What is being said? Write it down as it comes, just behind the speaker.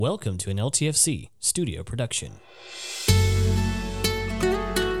Welcome to an LTFC studio production.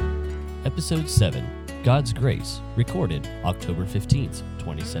 Episode 7, God's Grace, recorded October 15th,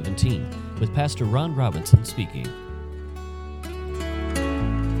 2017, with Pastor Ron Robinson speaking.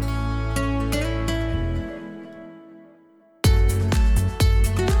 As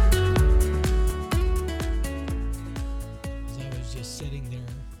I was just sitting there,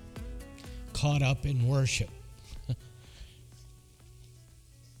 caught up in worship,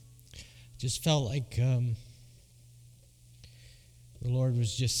 just felt like the Lord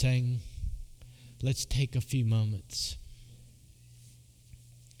was just saying, let's take a few moments.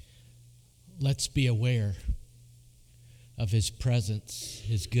 Let's be aware of His presence,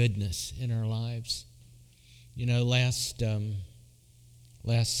 His goodness in our lives. You know, last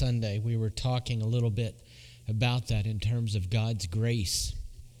Sunday we were talking a little bit about that in terms of God's grace.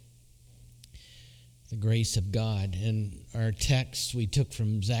 The grace of God. And our text we took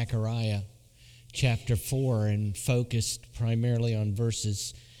from Zechariah chapter 4 and focused primarily on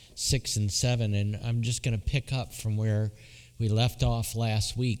verses 6 and 7. And I'm just going to pick up from where we left off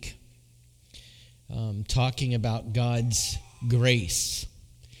last week, talking about God's grace,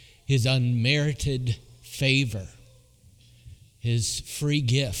 His unmerited favor, His free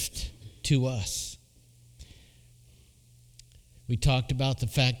gift to us. We talked about the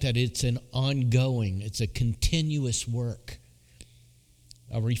fact that it's an ongoing, it's a continuous work,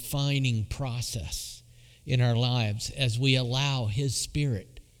 a refining process in our lives as we allow His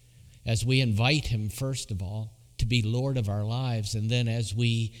Spirit, as we invite Him, first of all, to be Lord of our lives, and then as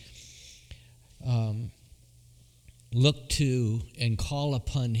we look to and call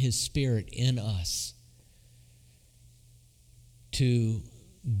upon His Spirit in us to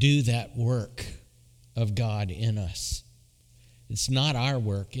do that work of God in us. It's not our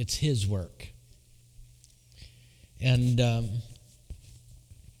work, it's His work. And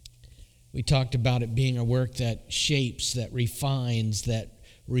we talked about it being a work that shapes, that refines, that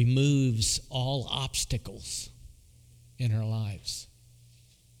removes all obstacles in our lives.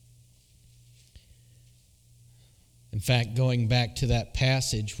 In fact, going back to that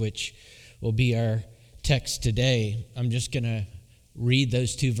passage, which will be our text today, I'm just going to read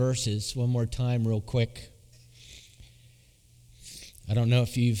those two verses one more time real quick. I don't know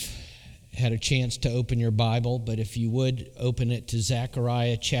if you've had a chance to open your Bible, but if you would, open it to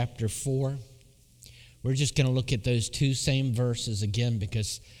Zechariah chapter 4. We're just going to look at those two same verses again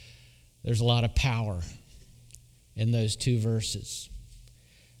because there's a lot of power in those two verses.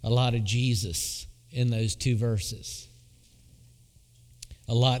 A lot of Jesus in those two verses.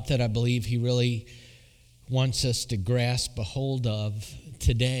 A lot that I believe He really wants us to grasp a hold of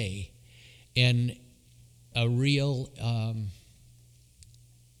today in a real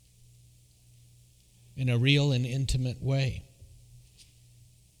and intimate way.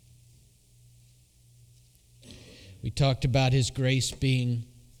 We talked about His grace being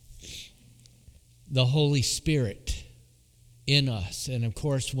the Holy Spirit in us. And of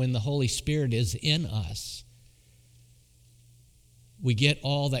course, when the Holy Spirit is in us, we get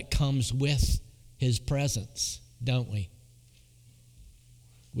all that comes with His presence, don't we?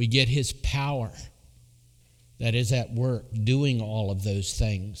 We get His power that is at work doing all of those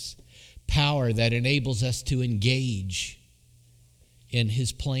things. Power that enables us to engage in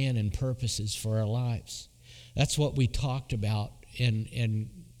His plan and purposes for our lives. That's what we talked about in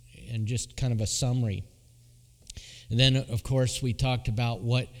just kind of a summary. And then, of course, we talked about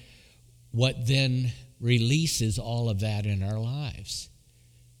what then releases all of that in our lives.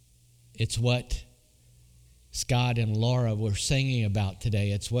 It's what Scott and Laura were singing about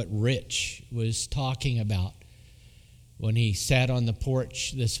today. It's what Rich was talking about when he sat on the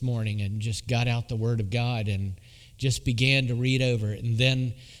porch this morning and just got out the Word of God and just began to read over it. And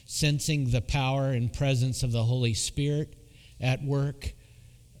then sensing the power and presence of the Holy Spirit at work,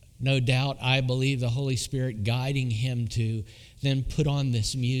 no doubt, I believe the Holy Spirit guiding him to then put on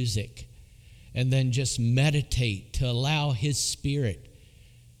this music and then just meditate to allow His Spirit,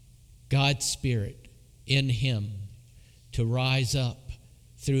 God's Spirit in him, to rise up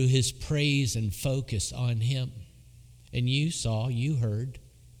through his praise and focus on Him. And you heard,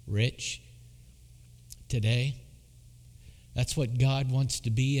 Rich, today. That's what God wants to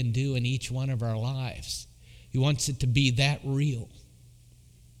be and do in each one of our lives. He wants it to be that real.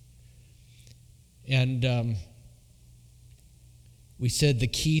 And we said the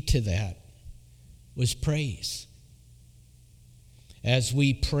key to that was praise. As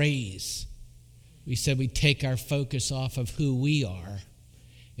we praise, we said we take our focus off of who we are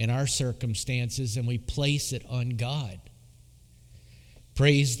in our circumstances and we place it on God.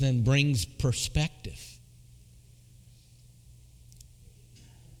 Praise then brings perspective.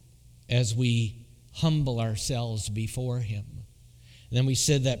 as we humble ourselves before him. And then we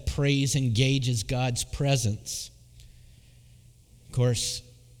said that praise engages God's presence. Of course,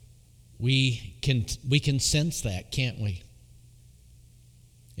 we can sense that, can't we?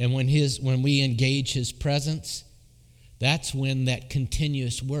 And when we engage his presence, that's when that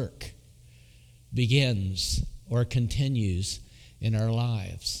continuous work begins or continues in our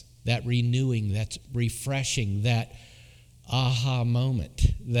lives. That renewing, that refreshing, that aha moment,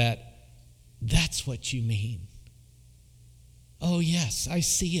 that's what you mean. Oh yes, I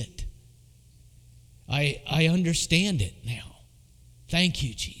see it. I understand it now. Thank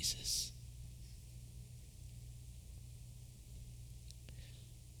you, Jesus.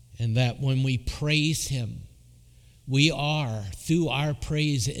 And that when we praise him, we are, through our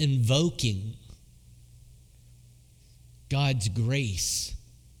praise, invoking God's grace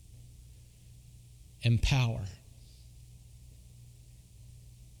and power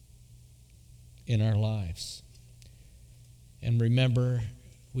in our lives. And remember,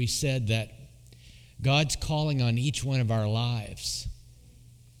 we said that God's calling on each one of our lives,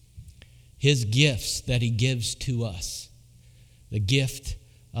 his gifts that he gives to us, the gift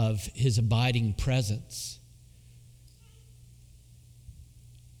of his abiding presence,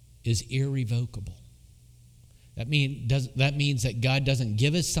 is irrevocable. That means that God doesn't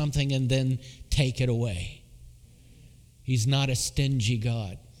give us something and then take it away. He's not a stingy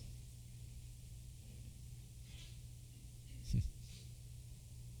God.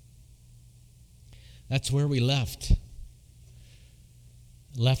 That's where we left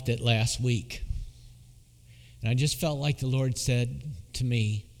it last week. And I just felt like the Lord said to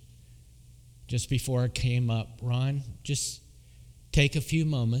me just before I came up, Ron, just take a few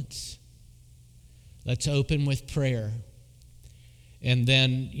moments. Let's open with prayer. And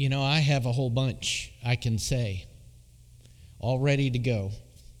then, I have a whole bunch I can say, all ready to go.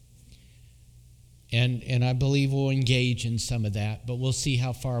 And I believe we'll engage in some of that, but we'll see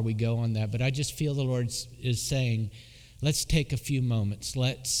how far we go on that. But I just feel the Lord is saying, let's take a few moments.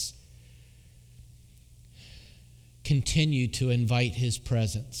 Let's continue to invite his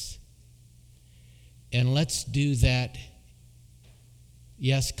presence. And let's do that,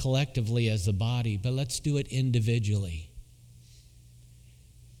 yes, collectively as the body, but let's do it individually.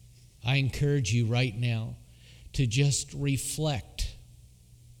 I encourage you right now to just reflect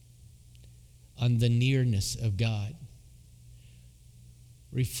on the nearness of God.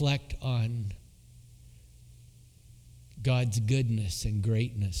 Reflect on God's goodness and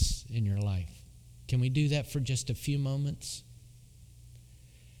greatness in your life. Can we do that for just a few moments?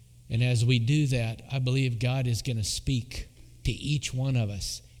 And as we do that, I believe God is going to speak to each one of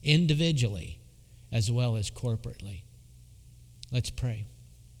us individually as well as corporately. Let's pray.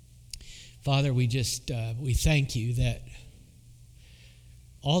 Father, we thank you that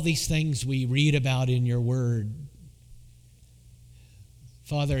all these things we read about in your word,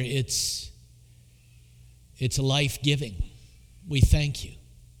 Father, it's life-giving. We thank you.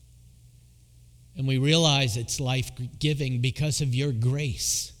 And we realize it's life-giving because of your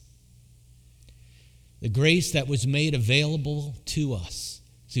grace. The grace that was made available to us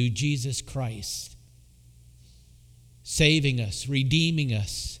through Jesus Christ, saving us, redeeming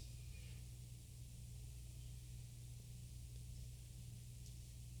us.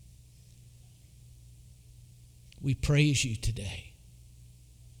 We praise you today.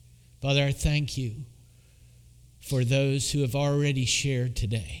 Father, I thank you for those who have already shared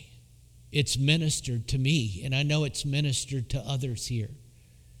today. It's ministered to me, and I know it's ministered to others here.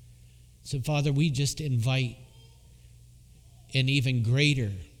 So, Father, we just invite an even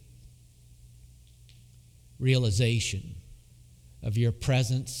greater realization of your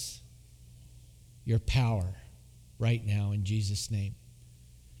presence, your power right now in Jesus' name.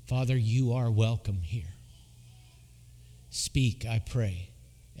 Father, you are welcome here. Speak, I pray,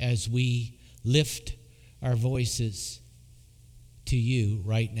 as we lift our voices to you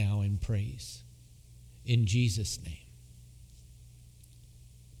right now in praise. In Jesus' name.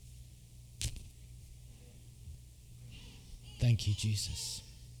 Thank you, Jesus.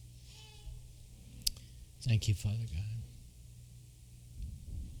 Thank you, Father God.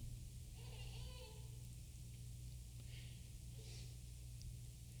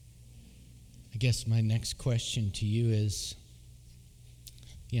 I guess my next question to you is,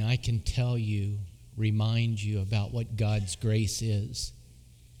 I can tell you, remind you about what God's grace is.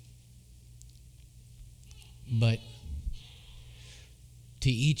 But to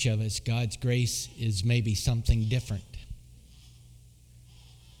each of us, God's grace is maybe something different.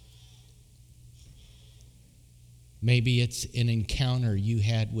 Maybe it's an encounter you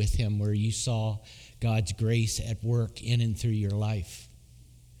had with him where you saw God's grace at work in and through your life.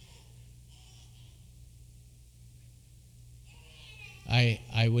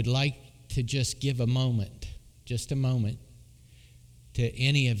 I would like to just give a moment to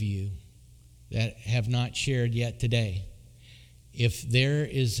any of you that have not shared yet today. If there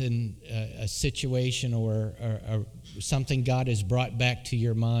is a situation or something God has brought back to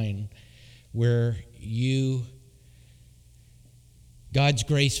your mind where God's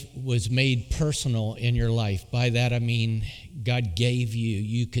grace was made personal in your life. By that I mean God gave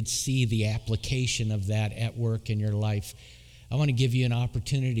you could see the application of that at work in your life. I want to give you an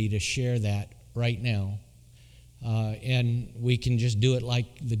opportunity to share that right now. And we can just do it like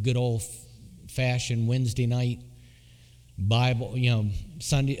the good old-fashioned Wednesday night Bible,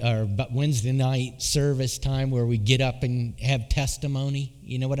 Sunday or Wednesday night service time where we get up and have testimony.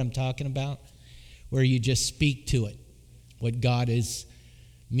 You know what I'm talking about? Where you just speak to it, what God is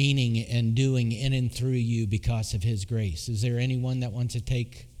meaning and doing in and through you because of His grace. Is there anyone that wants to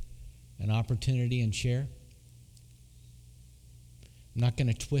take an opportunity and share? I'm not going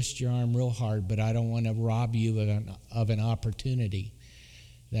to twist your arm real hard, but I don't want to rob you of an opportunity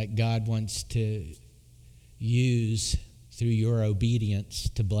that God wants to use through your obedience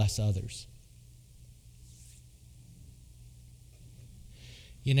to bless others.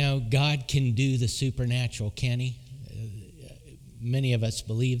 God can do the supernatural, can He? Many of us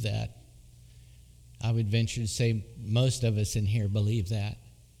believe that. I would venture to say most of us in here believe that.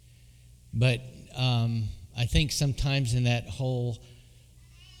 But I think sometimes in that whole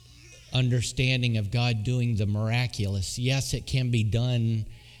understanding of God doing the miraculous, yes, it can be done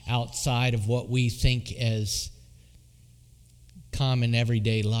outside of what we think as common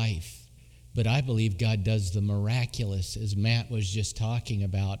everyday life. But I believe God does the miraculous, as Matt was just talking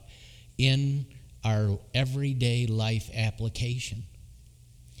about, in our everyday life application.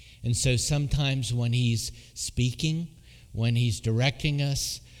 And so sometimes when He's speaking, when He's directing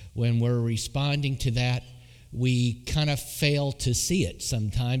us, when we're responding to that, we kind of fail to see it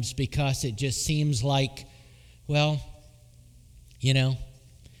sometimes because it just seems like, well,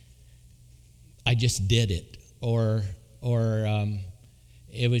 I just did it, or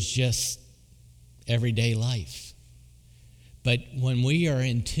it was just everyday life. But when we are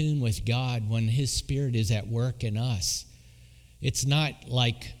in tune with God, when His Spirit is at work in us, it's not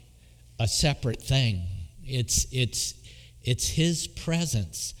like a separate thing. It's His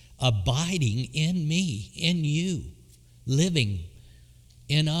presence abiding in me, in you, living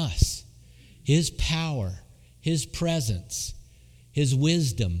in us. His power, His presence, His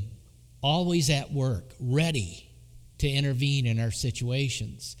wisdom, always at work, ready to intervene in our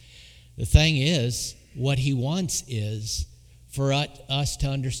situations. The thing is, what He wants is for us to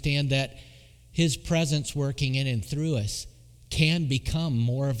understand that His presence working in and through us can become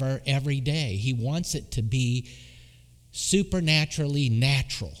more of our everyday. He wants it to be supernaturally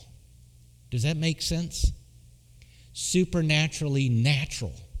natural. Does that make sense? Supernaturally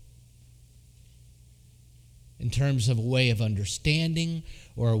natural in terms of a way of understanding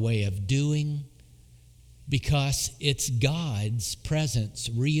or a way of doing, because it's God's presence,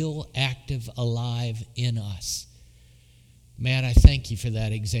 real, active, alive in us. Matt, I thank you for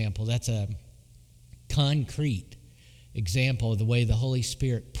that example. That's a concrete example of the way the Holy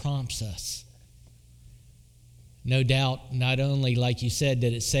Spirit prompts us. No doubt, not only, like you said,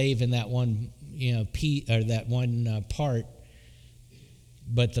 did it save in that one, part,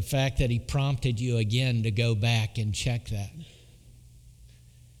 but the fact that He prompted you again to go back and check that.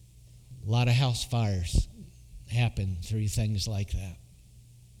 A lot of house fires happen through things like that.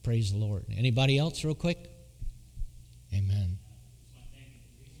 Praise the Lord. Anybody else real quick? Amen.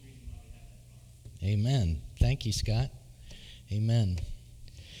 Amen. Thank you, Scott. Amen.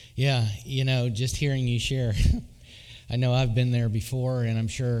 Yeah, just hearing you share, I know I've been there before, and I'm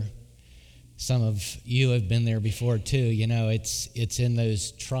sure some of you have been there before too. It's in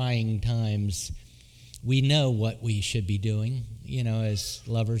those trying times. We know what we should be doing, as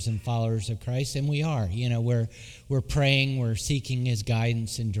lovers and followers of Christ, and we are. We're praying, we're seeking His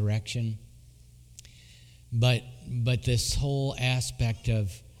guidance and direction. But this whole aspect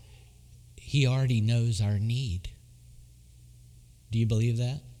of He already knows our need. Do you believe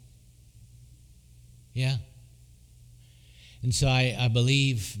that? Yeah. And so I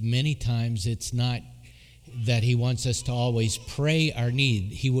believe many times it's not that He wants us to always pray our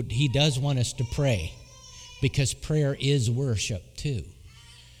need. He does want us to pray, because prayer is worship too.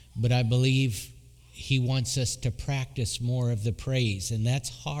 But I believe He wants us to practice more of the praise, and that's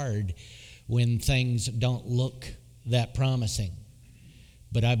hard when things don't look that promising.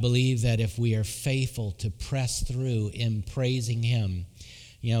 But I believe that if we are faithful to press through in praising Him,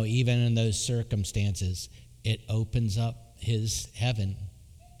 even in those circumstances, it opens up His heaven.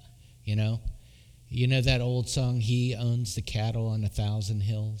 You know that old song, He Owns the Cattle on 1,000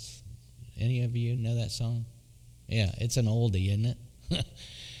 Hills? Any of you know that song? Yeah, it's an oldie, isn't it?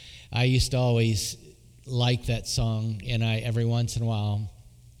 I used to always like that song, and every once in a while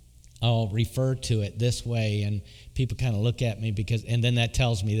I'll refer to it this way, and people kind of look at me and then that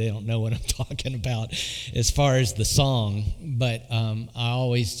tells me they don't know what I'm talking about as far as the song. But I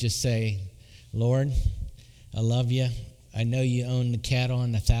always just say, Lord, I love you. I know you own the cattle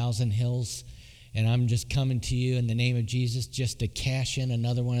on 1,000 hills, and I'm just coming to you in the name of Jesus just to cash in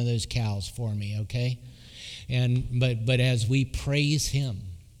another one of those cows for me, okay? But as we praise him,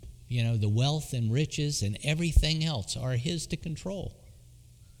 the wealth and riches and everything else are his to control.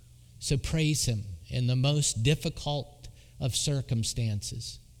 So praise him in the most difficult of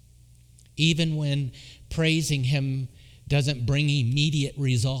circumstances. Even when praising him doesn't bring immediate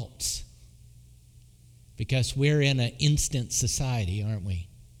results. Because we're in an instant society, aren't we?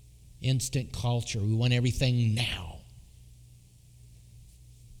 Instant culture. We want everything now.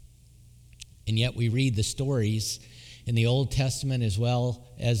 And yet we read the stories in the Old Testament as well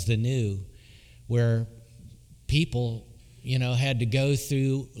as the New, where people had to go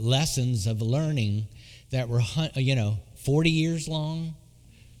through lessons of learning that were 40 years long,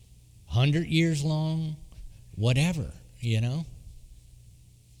 100 years long, whatever,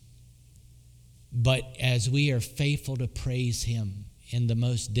 But as we are faithful to praise him in the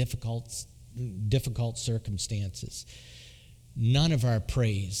most difficult circumstances, none of our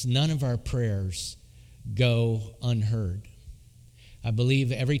praise, none of our prayers go unheard. I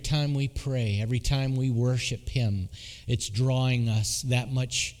believe every time we pray, every time we worship him, it's drawing us that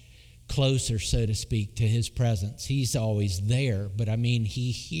much closer, so to speak, to his presence. He's always there, but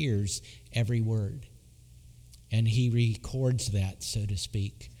he hears every word. And he records that, so to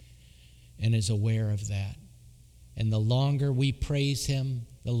speak, and is aware of that. And the longer we praise him,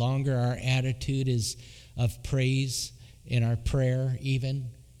 the longer our attitude is of praise in our prayer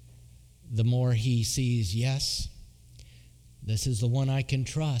even, the more he sees, yes, this is the one I can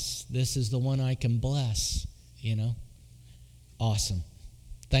trust. This is the one I can bless, Awesome.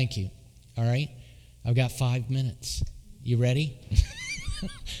 Thank you. All right? I've got 5 minutes. You ready?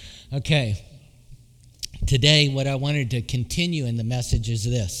 Okay. Today, what I wanted to continue in the message is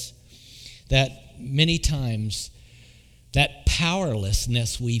this, that many times that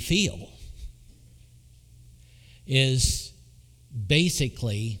powerlessness we feel is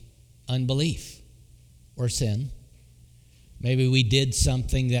basically unbelief or sin. Maybe we did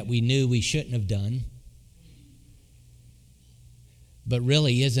something that we knew we shouldn't have done. But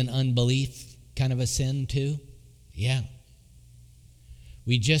really, isn't unbelief kind of a sin too? Yeah.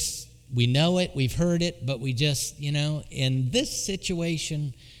 We know it, we've heard it, but we just, in this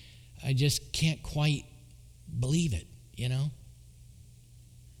situation, I just can't quite believe it,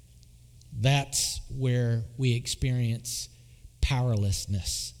 That's where we experience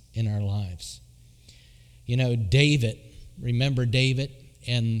powerlessness in our lives. David, remember David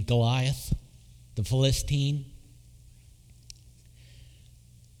and Goliath, the Philistine?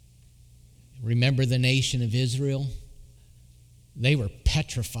 Remember the nation of Israel? They were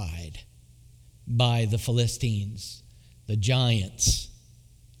petrified by the Philistines, the giants,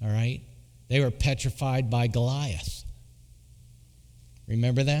 all right? They were petrified by Goliath.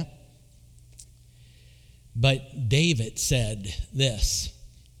 Remember that? But David said this,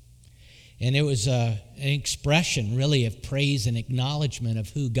 and it was an expression really of praise and acknowledgement of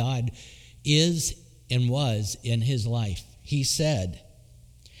who God is and was in his life. He said,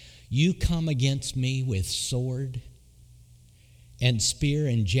 "You come against me with sword and spear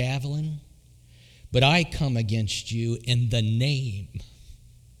and javelin, but I come against you in the name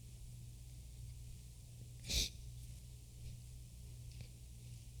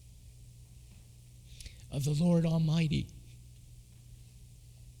of the Lord Almighty,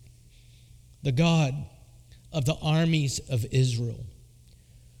 the God of the armies of Israel,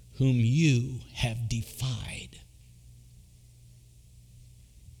 whom you have defied."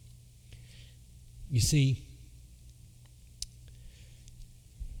 You see,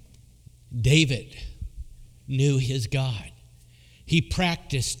 David knew his God. He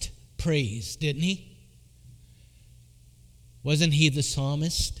practiced praise, didn't he? Wasn't he the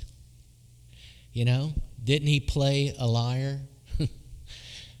psalmist? Didn't he play a lyre?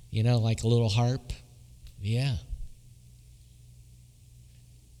 Like a little harp? Yeah.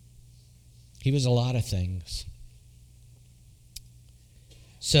 He was a lot of things.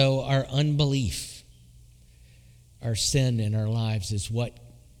 So our unbelief, our sin in our lives is what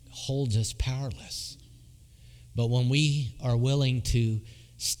holds us powerless. But when we are willing to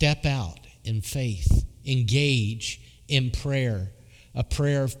step out in faith, engage in prayer, a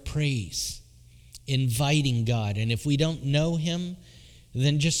prayer of praise, inviting God. And if we don't know him,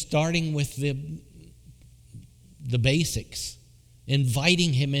 then just starting with the basics,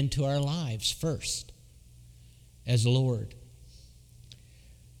 inviting him into our lives first as Lord.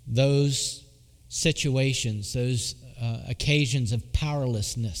 Those situations, those occasions of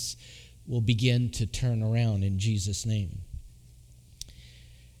powerlessness will begin to turn around in Jesus' name.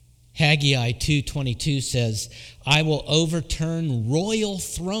 Haggai 2:22 says, I will overturn royal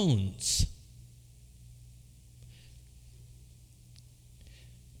thrones.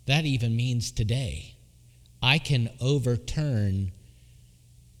 That even means today. I can overturn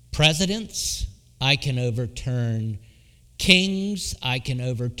presidents. I can overturn kings. I can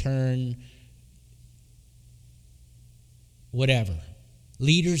overturn whatever.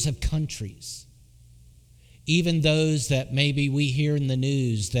 Leaders of countries. Even those that maybe we hear in the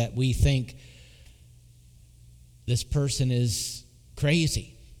news that we think this person is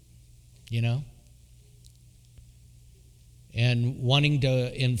crazy, and wanting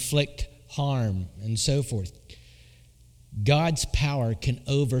to inflict harm and so forth. God's power can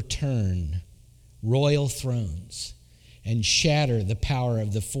overturn royal thrones and shatter the power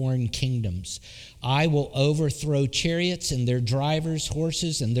of the foreign kingdoms. I will overthrow chariots and their drivers,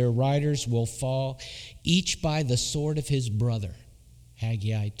 horses and their riders will fall, each by the sword of his brother.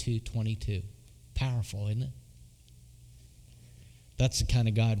 Haggai 2:22. Powerful, isn't it? That's the kind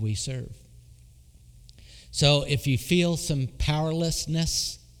of God we serve. So if you feel some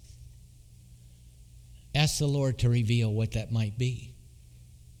powerlessness, ask the Lord to reveal what that might be.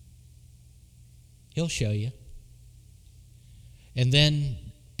 He'll show you. And then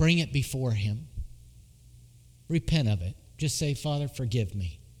bring it before him. Repent of it. Just say, Father, forgive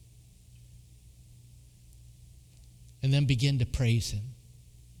me. And then begin to praise him.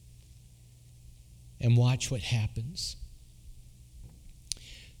 And watch what happens.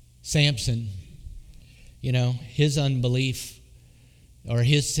 Samson, his unbelief or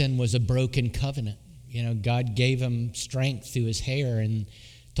his sin was a broken covenant. God gave him strength through his hair and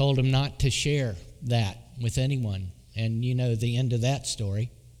told him not to share that with anyone. And the end of that story,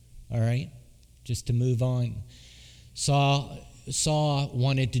 all right? Just to move on. Saul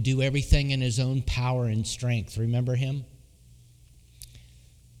wanted to do everything in his own power and strength. Remember him?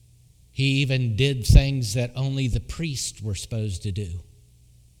 He even did things that only the priests were supposed to do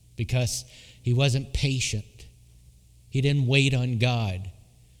because he wasn't patient. He didn't wait on God.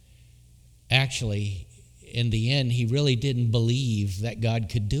 Actually, in the end, he really didn't believe that God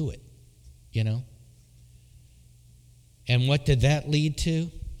could do it, And what did that lead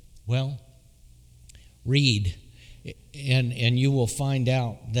to? Well, read, and you will find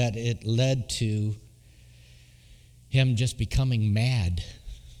out that it led to him just becoming mad.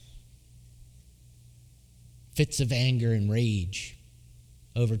 Fits of anger and rage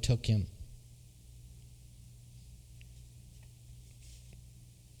overtook him.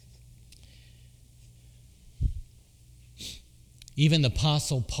 Even the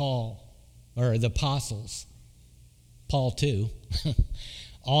Apostle Paul, or the apostles, Paul too,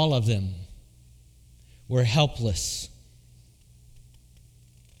 all of them were helpless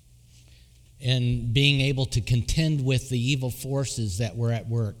in being able to contend with the evil forces that were at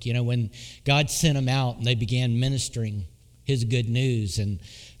work. When God sent them out and they began ministering his good news and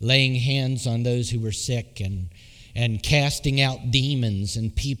laying hands on those who were sick and casting out demons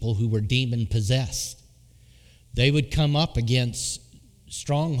and people who were demon possessed, they would come up against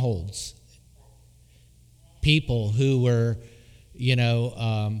strongholds, people who were,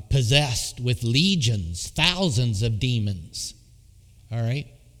 possessed with legions, thousands of demons, all right?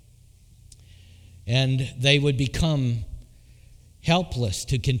 And they would become helpless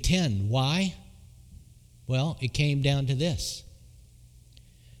to contend. Why? Well, it came down to this.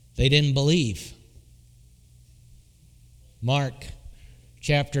 They didn't believe. Mark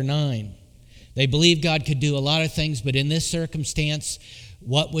chapter 9. They believed God could do a lot of things, but in this circumstance,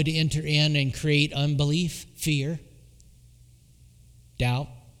 what would enter in and create unbelief? Fear, doubt,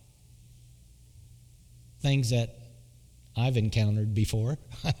 things that I've encountered before.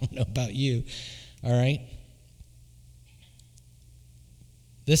 I don't know about you, all right?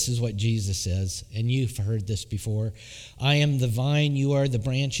 This is what Jesus says, and you've heard this before. I am the vine, you are the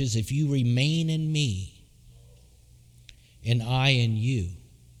branches. If you remain in me, and I in you,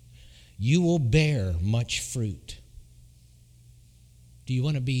 you will bear much fruit. Do you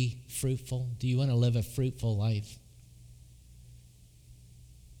want to be fruitful? Do you want to live a fruitful life?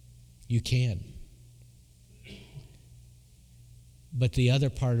 You can. But the other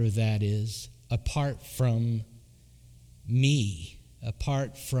part of that is, apart from me,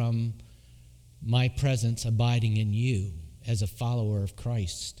 apart from my presence abiding in you as a follower of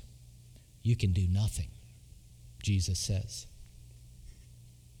Christ, you can do nothing, Jesus says.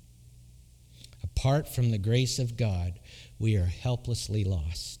 Apart from the grace of God, we are helplessly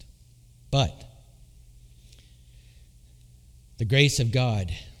lost. But the grace of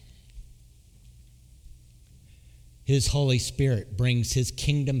God, His Holy Spirit brings His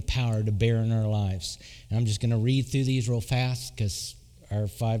kingdom power to bear in our lives. And I'm just going to read through these real fast because our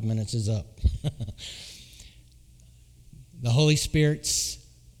 5 minutes is up. The Holy Spirit's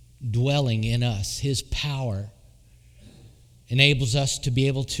dwelling in us, His power, enables us to be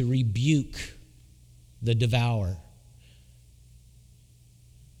able to rebuke the devourer.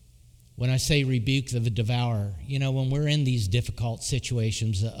 When I say rebuke the devourer, when we're in these difficult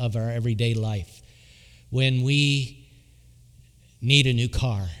situations of our everyday life, when we need a new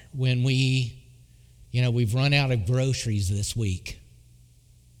car, when we've run out of groceries this week.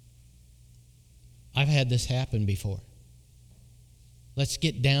 I've had this happen before. Let's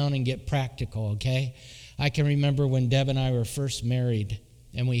get down and get practical, okay? I can remember when Deb and I were first married,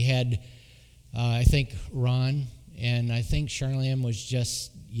 and we had, I think, Ron, and I think Charlene was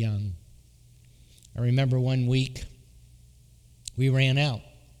just young. I remember one week we ran out,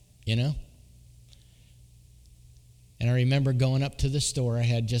 And I remember going up to the store. I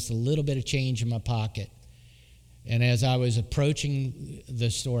had just a little bit of change in my pocket. And as I was approaching the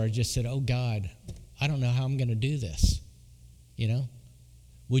store, I just said, oh, God, I don't know how I'm going to do this.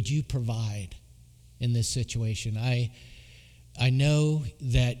 Would you provide in this situation? I know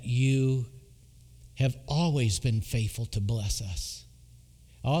that you have always been faithful to bless us.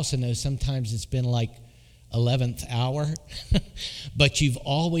 I also know sometimes it's been like 11th hour, but you've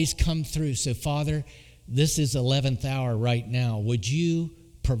always come through. So, Father, this is 11th hour right now. Would you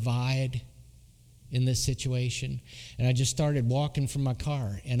provide in this situation? And I just started walking from my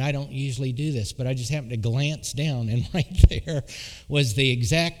car, and I don't usually do this, but I just happened to glance down, and right there was the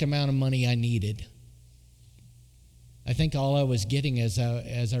exact amount of money I needed. I think all I was getting, as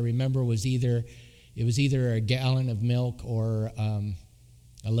I remember, was either a gallon of milk or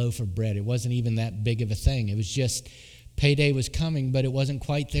a loaf of bread. It wasn't even that big of a thing. It was just payday was coming, but it wasn't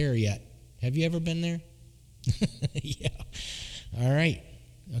quite there yet. Have you ever been there? Yeah. All right.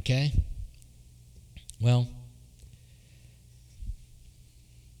 Okay. Well,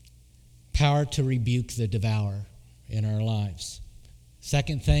 power to rebuke the devourer in our lives.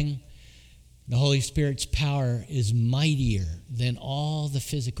 Second thing, the Holy Spirit's power is mightier than all the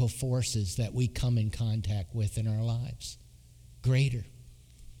physical forces that we come in contact with in our lives. Greater.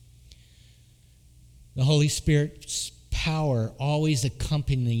 The Holy Spirit's power always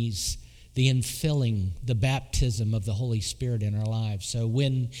accompanies the infilling, the baptism of the Holy Spirit in our lives. So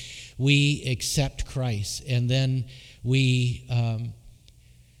when we accept Christ and then we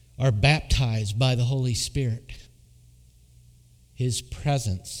are baptized by the Holy Spirit, His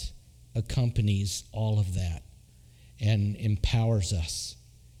presence accompanies all of that and empowers us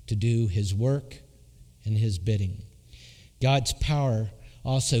to do His work and His bidding. God's power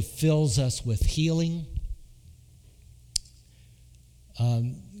also fills us with healing.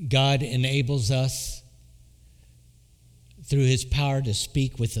 God enables us through His power to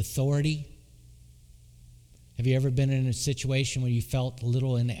speak with authority. Have you ever been in a situation where you felt a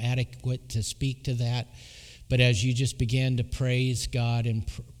little inadequate to speak to that? But as you just began to praise God in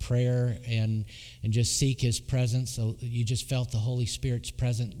prayer and just seek His presence, you just felt the Holy Spirit's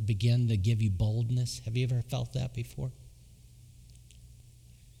presence begin to give you boldness. Have you ever felt that before?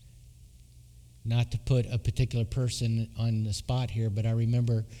 Not to put a particular person on the spot here, but I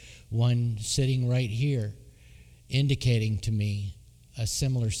remember one sitting right here indicating to me a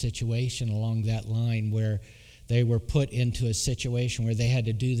similar situation along that line where they were put into a situation where they had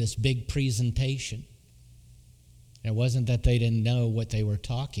to do this big presentation. It wasn't that they didn't know what they were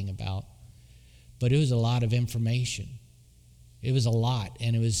talking about, but it was a lot of information. It was a lot,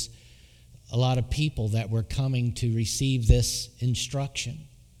 and it was a lot of people that were coming to receive this instruction.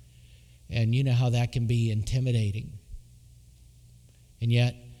 And you know how that can be intimidating. And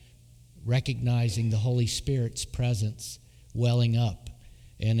yet, recognizing the Holy Spirit's presence welling up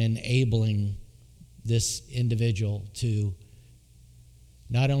and enabling this individual to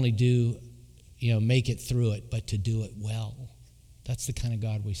not only make it through it, but to do it well. That's the kind of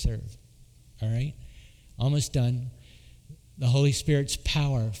God we serve. All right? Almost done. The Holy Spirit's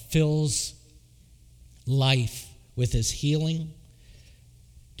power fills life with His healing.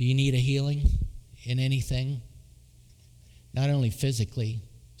 Do you need a healing in anything? Not only physically,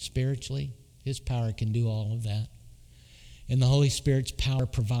 spiritually, His power can do all of that. And the Holy Spirit's power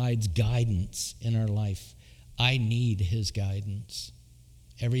provides guidance in our life. I need His guidance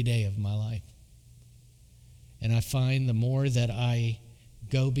every day of my life. And I find the more that I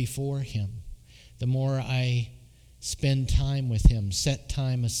go before him, the more I spend time with him, set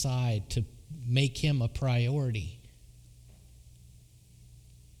time aside to make him a priority,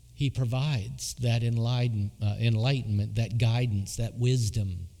 he provides that enlightenment, that guidance, that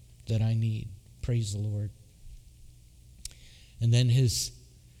wisdom that I need. Praise the Lord. And then his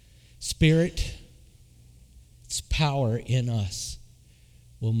Spirit, its power in us,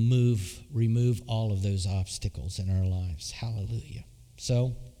 will remove all of those obstacles in our lives. Hallelujah.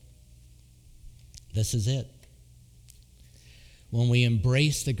 So, this is it. When we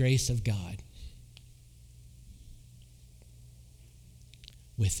embrace the grace of God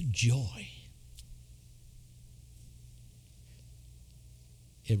with joy,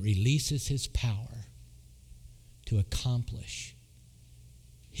 it releases his power to accomplish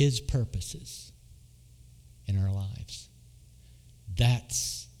his purposes in our lives.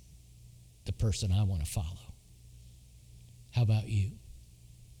 That's the person I want to follow. How about you?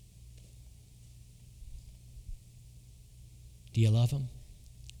 Do you love him?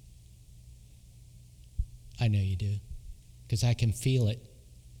 I know you do, because I can feel it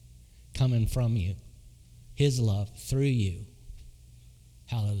coming from you. His love through you.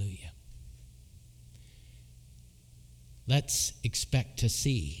 Hallelujah. Let's expect to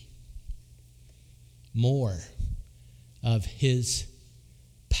see more of his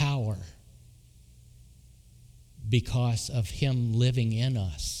power because of him living in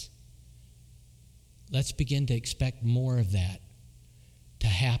us. Let's begin to expect more of that to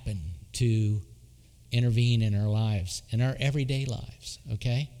happen, to intervene in our lives, in our everyday lives,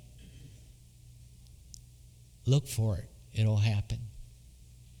 okay? Look for it. It'll happen.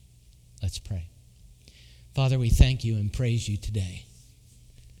 Let's pray. Father, we thank you and praise you today.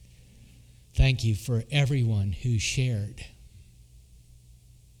 Thank you for everyone who shared.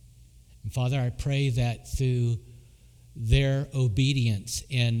 And Father, I pray that through their obedience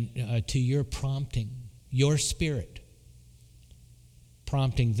and to your prompting, your Spirit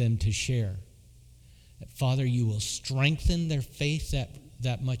prompting them to share, that Father, you will strengthen their faith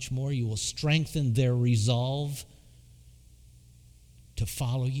that much more. You will strengthen their resolve to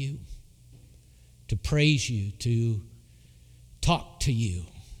follow you, to praise you, to talk to you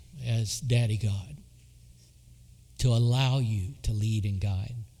as Daddy God, to allow you to lead and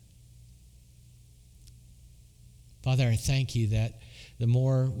guide. Father, I thank you that the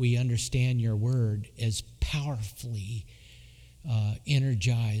more we understand your word, as powerfully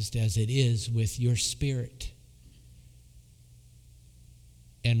energized as it is with your Spirit,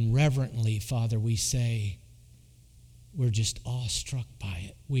 and reverently, Father, we say, we're just awestruck by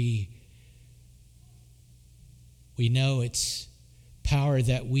it. We know it's power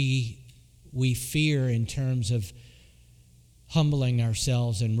that we fear in terms of humbling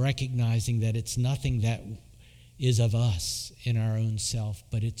ourselves and recognizing that it's nothing that is of us in our own self,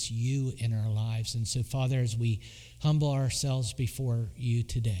 but it's you in our lives. And so, Father, as we humble ourselves before you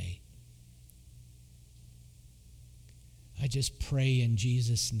today, I just pray in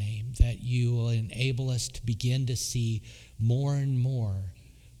Jesus' name that you will enable us to begin to see more and more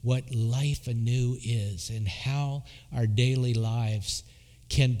what life anew is and how our daily lives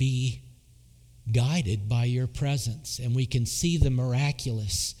can be guided by your presence. And we can see the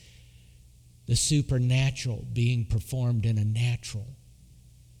miraculous, the supernatural being performed in a natural,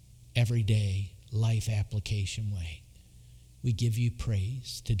 everyday life application way. We give you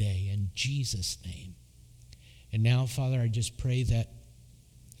praise today in Jesus' name. And now, Father, I just pray that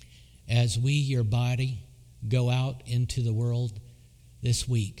as we, your body, go out into the world this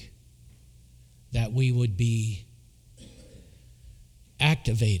week, that we would be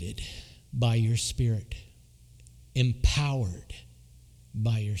activated by your Spirit, empowered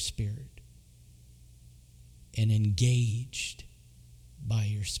by your Spirit, and engaged by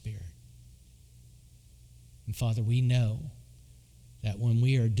your Spirit. And Father, we know that when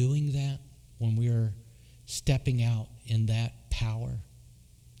we are doing that, when we are stepping out in that power,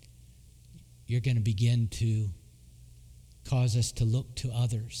 you're going to begin to cause us to look to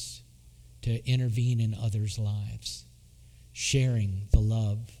others, to intervene in others' lives, sharing the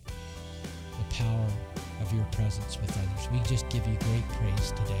love, the power of your presence with others. We just give you great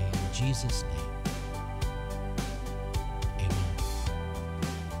praise today in Jesus' name. Amen.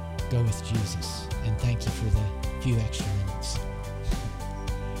 Go with Jesus, and thank you for the few extra minutes.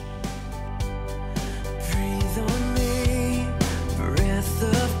 Breathe on me, breath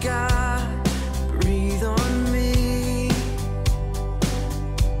of God, breathe on me.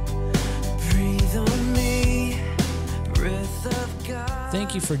 Breathe on me, breath of God.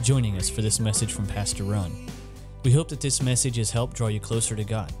 Thank you for joining us for this message from Pastor Ron. We hope that this message has helped draw you closer to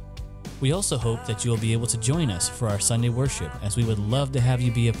God. We also hope that you will be able to join us for our Sunday worship, as we would love to have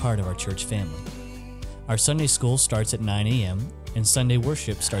you be a part of our church family. Our Sunday school starts at 9 a.m., and Sunday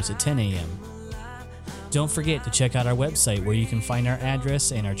worship starts at 10 a.m. Don't forget to check out our website, where you can find our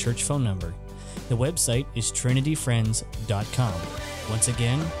address and our church phone number. The website is trinityfriends.com. Once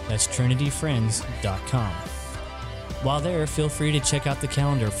again, that's trinityfriends.com. While there, feel free to check out the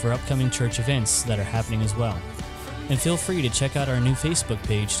calendar for upcoming church events that are happening as well. And feel free to check out our new Facebook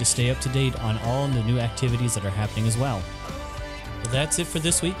page to stay up to date on all the new activities that are happening as well. Well, that's it for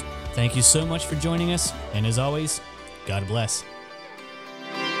this week. Thank you so much for joining us, and as always, God bless.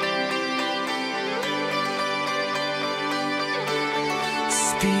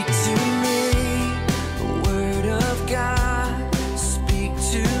 Speak to